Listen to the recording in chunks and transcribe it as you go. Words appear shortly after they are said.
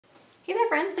Hey there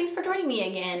friends, thanks for joining me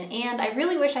again. And I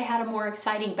really wish I had a more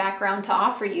exciting background to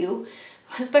offer you,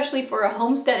 especially for a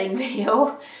homesteading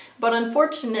video. But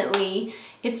unfortunately,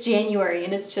 it's January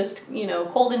and it's just,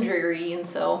 cold and dreary. And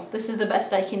so this is the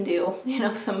best I can do.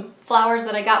 Some flowers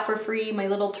that I got for free, my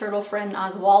little turtle friend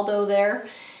Oswaldo there.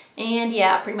 And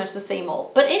yeah, pretty much the same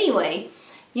old. But anyway,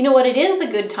 you know what it is the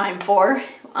good time for?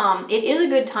 It is a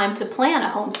good time to plan a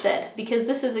homestead because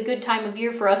this is a good time of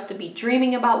year for us to be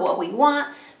dreaming about what we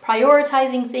want,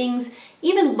 prioritizing things,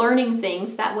 even learning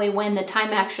things. That way when the time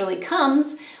actually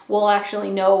comes, we'll actually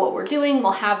know what we're doing,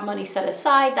 we'll have money set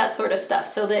aside, that sort of stuff,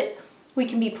 so that we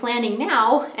can be planning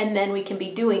now and then we can be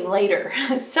doing later.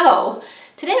 So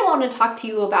today I want to talk to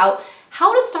you about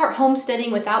how to start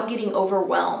homesteading without getting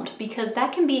overwhelmed, because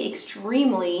that can be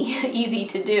extremely easy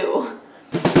to do.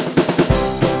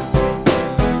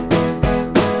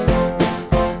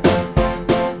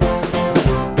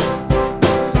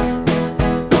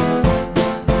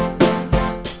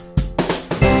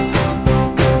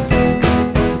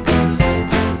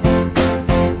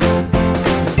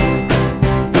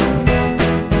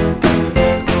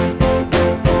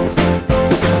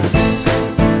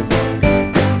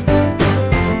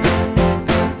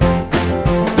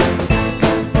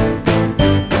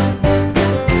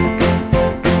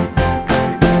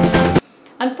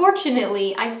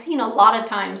 Unfortunately, I've seen a lot of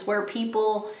times where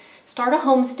people start a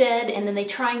homestead and then they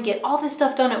try and get all this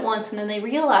stuff done at once, and then they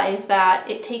realize that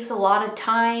it takes a lot of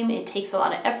time, it takes a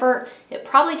lot of effort, it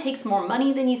probably takes more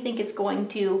money than you think it's going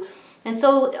to, and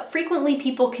so frequently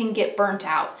people can get burnt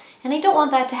out. And I don't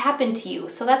want that to happen to you,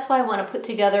 so that's why I want to put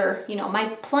together, my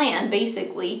plan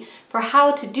basically for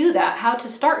how to do that, how to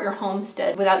start your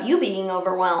homestead without you being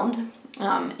overwhelmed,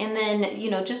 and then,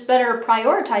 just better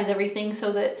prioritize everything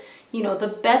so that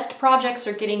the best projects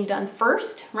are getting done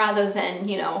first rather than,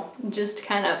 just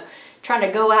kind of trying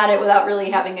to go at it without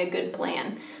really having a good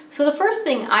plan. So the first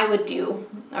thing I would do,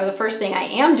 or the first thing I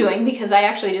am doing because I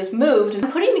actually just moved,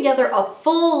 I'm putting together a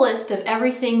full list of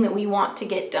everything that we want to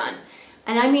get done.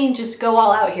 And I mean just go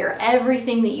all out here,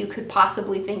 everything that you could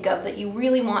possibly think of that you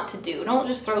really want to do. Don't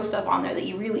just throw stuff on there that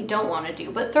you really don't want to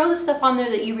do, but throw the stuff on there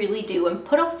that you really do and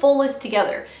put a full list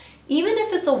together. Even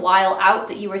if it's a while out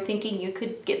that you were thinking you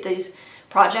could get these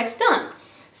projects done.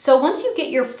 So once you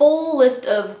get your full list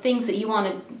of things that you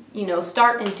want to,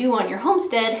 start and do on your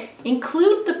homestead,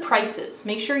 include the prices.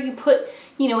 Make sure you put,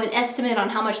 an estimate on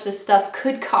how much this stuff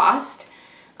could cost.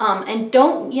 And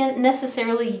don't yet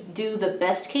necessarily do the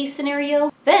best case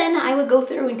scenario. Then I would go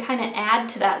through and kind of add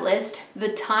to that list the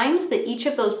times that each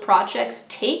of those projects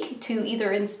take to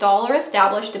either install or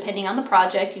establish, depending on the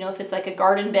project. If it's like a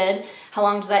garden bed, how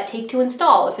long does that take to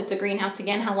install? If it's a greenhouse,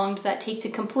 again, how long does that take to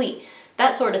complete?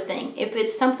 That sort of thing. If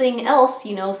it's something else,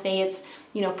 say it's,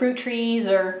 fruit trees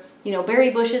or,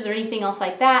 berry bushes or anything else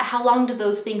like that, how long do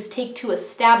those things take to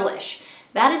establish?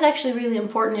 That is actually really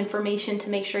important information to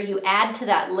make sure you add to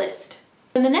that list.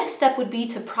 And the next step would be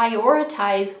to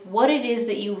prioritize what it is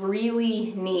that you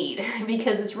really need,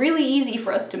 because it's really easy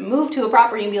for us to move to a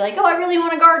property and be like, oh, I really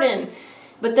want a garden,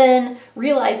 but then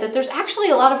realize that there's actually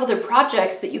a lot of other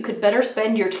projects that you could better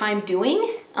spend your time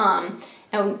doing,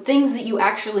 and things that you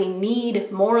actually need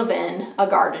more than a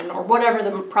garden or whatever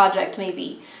the project may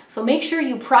be. So make sure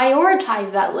you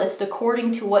prioritize that list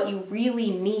according to what you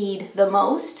really need the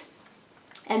most,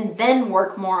 and then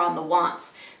work more on the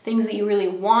wants, things that you really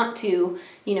want to,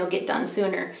 get done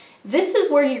sooner. This is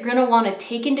where you're going to want to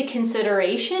take into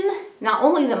consideration not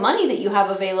only the money that you have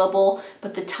available,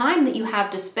 but the time that you have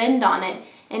to spend on it.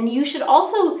 And you should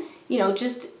also,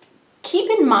 just keep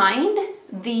in mind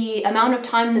the amount of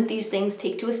time that these things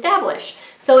take to establish.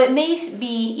 So it may be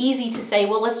easy to say,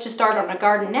 well, let's just start on a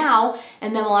garden now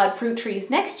and then we'll add fruit trees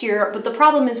next year. But the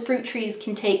problem is fruit trees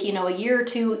can take, a year or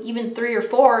two, even 3 or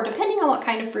 4, depending on what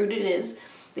kind of fruit it is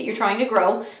that you're trying to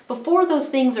grow, before those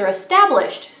things are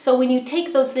established. So when you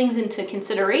take those things into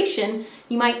consideration,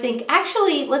 you might think,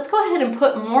 actually, let's go ahead and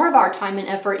put more of our time and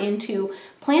effort into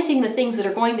planting the things that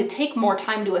are going to take more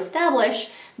time to establish.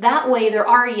 That way they're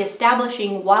already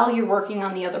establishing while you're working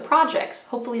on the other projects.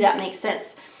 Hopefully that makes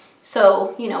sense.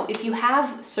 So, if you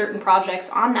have certain projects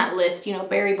on that list,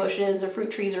 berry bushes or fruit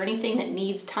trees or anything that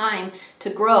needs time to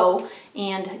grow,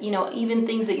 and, even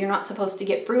things that you're not supposed to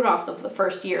get fruit off of the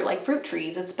first year, like fruit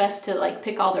trees, it's best to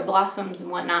pick all their blossoms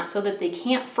and whatnot so that they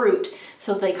can't fruit,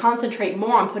 so that they concentrate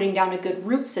more on putting down a good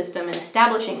root system and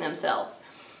establishing themselves.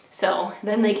 So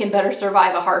then they can better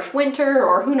survive a harsh winter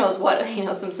or who knows what,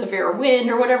 some severe wind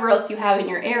or whatever else you have in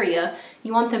your area.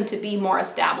 You want them to be more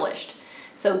established.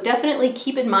 So definitely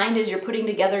keep in mind as you're putting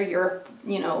together your,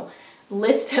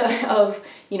 list of,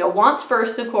 wants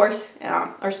first, of course,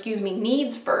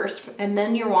 needs first, and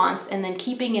then your wants, and then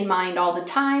keeping in mind all the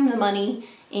time, the money,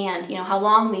 and how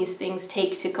long these things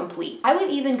take to complete. I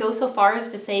would even go so far as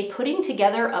to say putting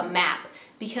together a map,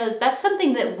 because that's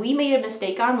something that we made a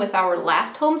mistake on with our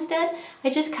last homestead. I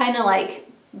just kind of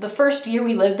the first year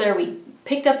we lived there, we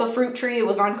picked up a fruit tree. It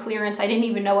was on clearance. I didn't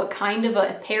even know what kind of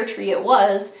a pear tree it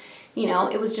was.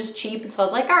 It was just cheap. And so I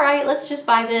was like, all right, let's just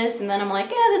buy this. And then I'm like,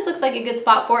 yeah, this looks like a good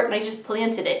spot for it. And I just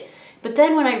planted it. But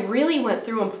then when I really went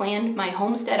through and planned my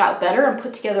homestead out better and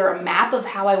put together a map of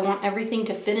how I want everything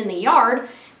to fit in the yard,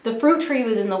 the fruit tree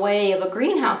was in the way of a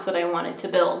greenhouse that I wanted to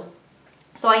build.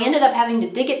 So I ended up having to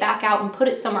dig it back out and put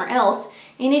it somewhere else.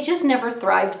 And it just never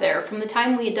thrived there. From the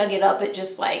time we had dug it up, it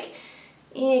just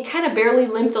it kind of barely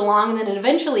limped along, and then it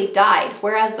eventually died.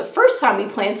 Whereas the first time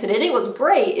we planted it, it was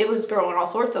great. It was growing all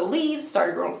sorts of leaves,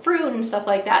 started growing fruit and stuff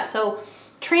like that. So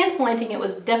transplanting it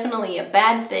was definitely a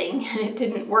bad thing, and it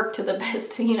didn't work to the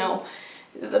best,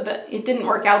 it didn't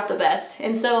work out the best.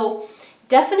 And so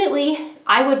definitely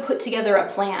I would put together a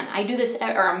plan. I do this,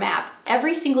 or a map.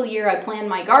 Every single year I plan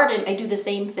my garden, I do the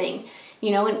same thing.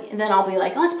 And then I'll be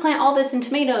like, let's plant all this in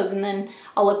tomatoes. And then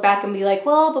I'll look back and be like,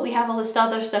 well, but we have all this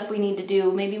other stuff we need to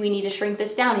do. Maybe we need to shrink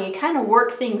this down. And you kind of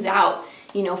work things out,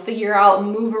 figure out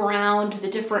and move around the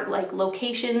different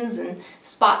locations and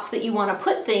spots that you want to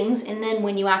put things. And then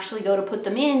when you actually go to put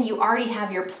them in, you already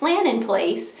have your plan in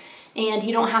place. And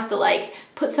you don't have to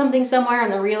put something somewhere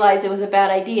and then realize it was a bad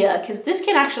idea, because this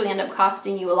can actually end up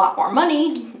costing you a lot more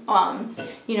money,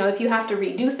 if you have to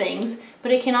redo things,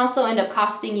 but it can also end up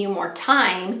costing you more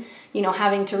time,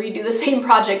 having to redo the same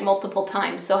project multiple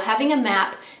times. So having a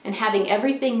map and having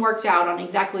everything worked out on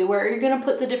exactly where you're going to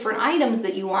put the different items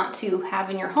that you want to have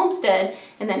in your homestead,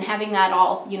 and then having that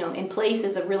all, in place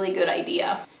is a really good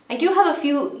idea. I do have a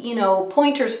few,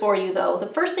 pointers for you though. The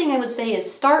first thing I would say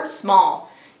is start small.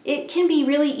 It can be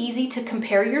really easy to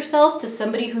compare yourself to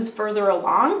somebody who's further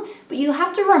along, but you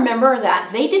have to remember that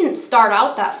they didn't start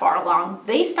out that far along.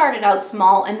 They started out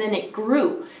small and then it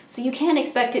grew. So you can't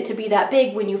expect it to be that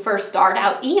big when you first start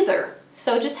out either.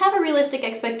 So just have a realistic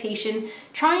expectation.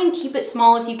 Try and keep it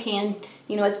small if you can.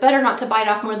 It's better not to bite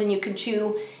off more than you can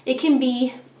chew. It can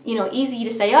be, easy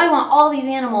to say, oh, I want all these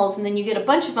animals, and then you get a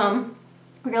bunch of them,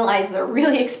 realize they're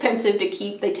really expensive to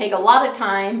keep, they take a lot of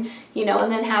time,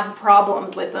 and then have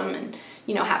problems with them and,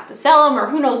 have to sell them or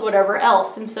who knows whatever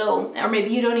else. And so, or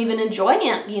maybe you don't even enjoy,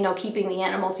 keeping the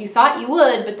animals. You thought you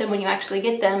would, but then when you actually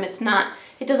get them,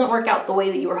 it doesn't work out the way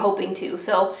that you were hoping to.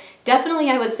 So definitely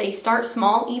I would say start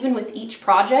small even with each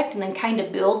project, and then kind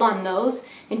of build on those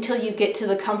until you get to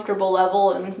the comfortable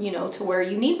level and, to where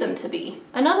you need them to be.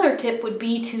 Another tip would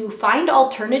be to find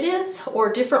alternatives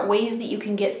or different ways that you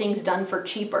can get things done for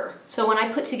cheaper. So when I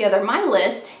put together my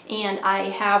list and I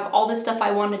have all the stuff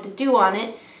I wanted to do on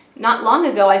it, not long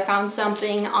ago I found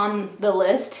something on the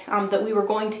list that we were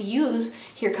going to use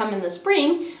here come in the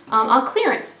spring on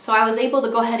clearance. So I was able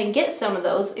to go ahead and get some of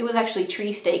those. It was actually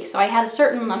tree stakes, so I had a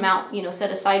certain amount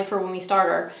set aside for when we start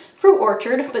our fruit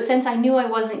orchard, but since I knew I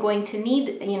wasn't going to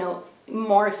need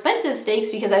more expensive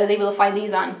stakes because I was able to find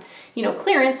these on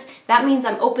clearance, that means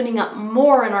I'm opening up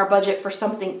more in our budget for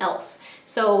something else.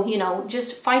 So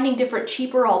just finding different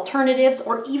cheaper alternatives,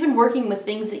 or even working with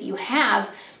things that you have.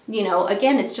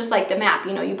 Again, it's just like the map.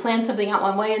 You plan something out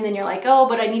one way and then you're like, oh,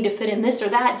 but I need to fit in this or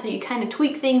that. So you kind of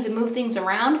tweak things and move things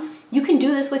around. You can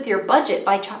do this with your budget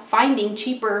by finding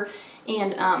cheaper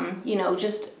and,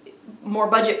 just more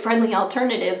budget-friendly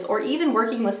alternatives, or even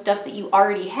working with stuff that you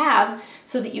already have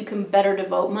so that you can better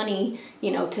devote money,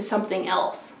 to something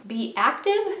else. Be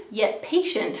active yet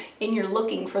patient in your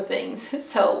looking for things.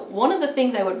 So one of the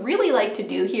things I would really like to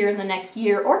do here in the next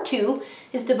year or two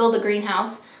is to build a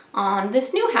greenhouse on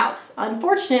this new house.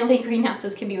 Unfortunately,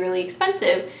 greenhouses can be really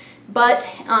expensive, but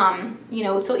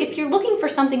so if you're looking for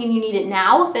something and you need it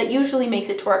now, that usually makes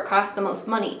it to where it costs the most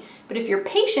money. But if you're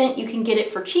patient, you can get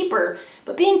it for cheaper.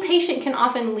 But being patient can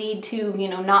often lead to,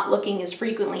 not looking as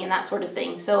frequently and that sort of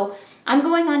thing. So I'm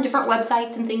going on different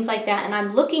websites and things like that, and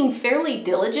I'm looking fairly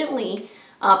diligently,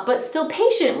 but still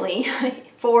patiently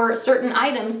for certain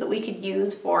items that we could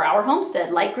use for our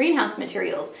homestead, like greenhouse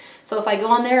materials. So if I go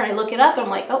on there and I look it up, I'm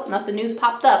like, oh, nothing new's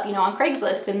popped up, on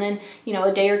Craigslist. And then,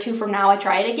 a day or two from now, I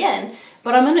try it again.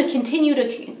 But I'm going to continue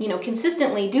to,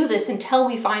 consistently do this until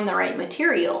we find the right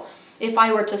material. If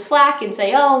I were to slack and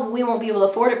say, oh, we won't be able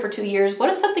to afford it for 2 years, what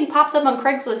if something pops up on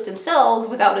Craigslist and sells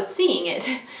without us seeing it?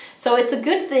 So it's a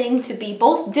good thing to be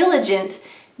both diligent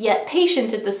yet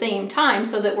patient at the same time,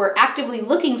 so that we're actively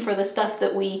looking for the stuff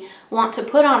that we want to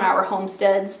put on our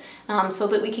homesteads, so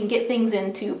that we can get things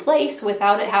into place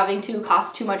without it having to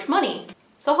cost too much money.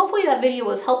 So hopefully that video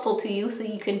was helpful to you so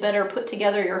you can better put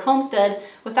together your homestead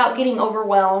without getting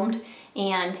overwhelmed,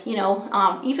 and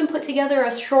even put together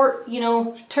a short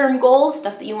term goals,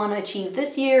 stuff that you want to achieve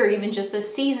this year or even just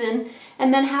this season,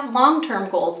 and then have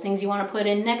long-term goals, things you want to put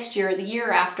in next year or the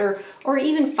year after, or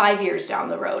even 5 years down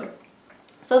the road,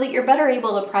 so that you're better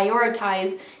able to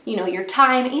prioritize your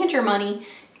time and your money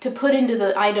to put into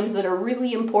the items that are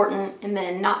really important, and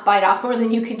then not bite off more than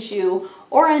you can chew,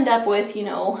 or end up with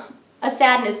a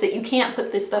sadness that you can't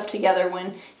put this stuff together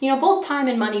when both time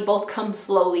and money both come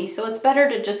slowly. So it's better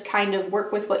to just kind of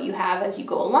work with what you have as you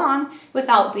go along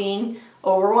without being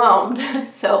overwhelmed.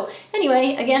 So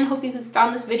anyway, again, hope you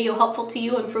found this video helpful to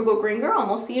you, and Frugal Green Girl, and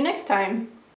we'll see you next time.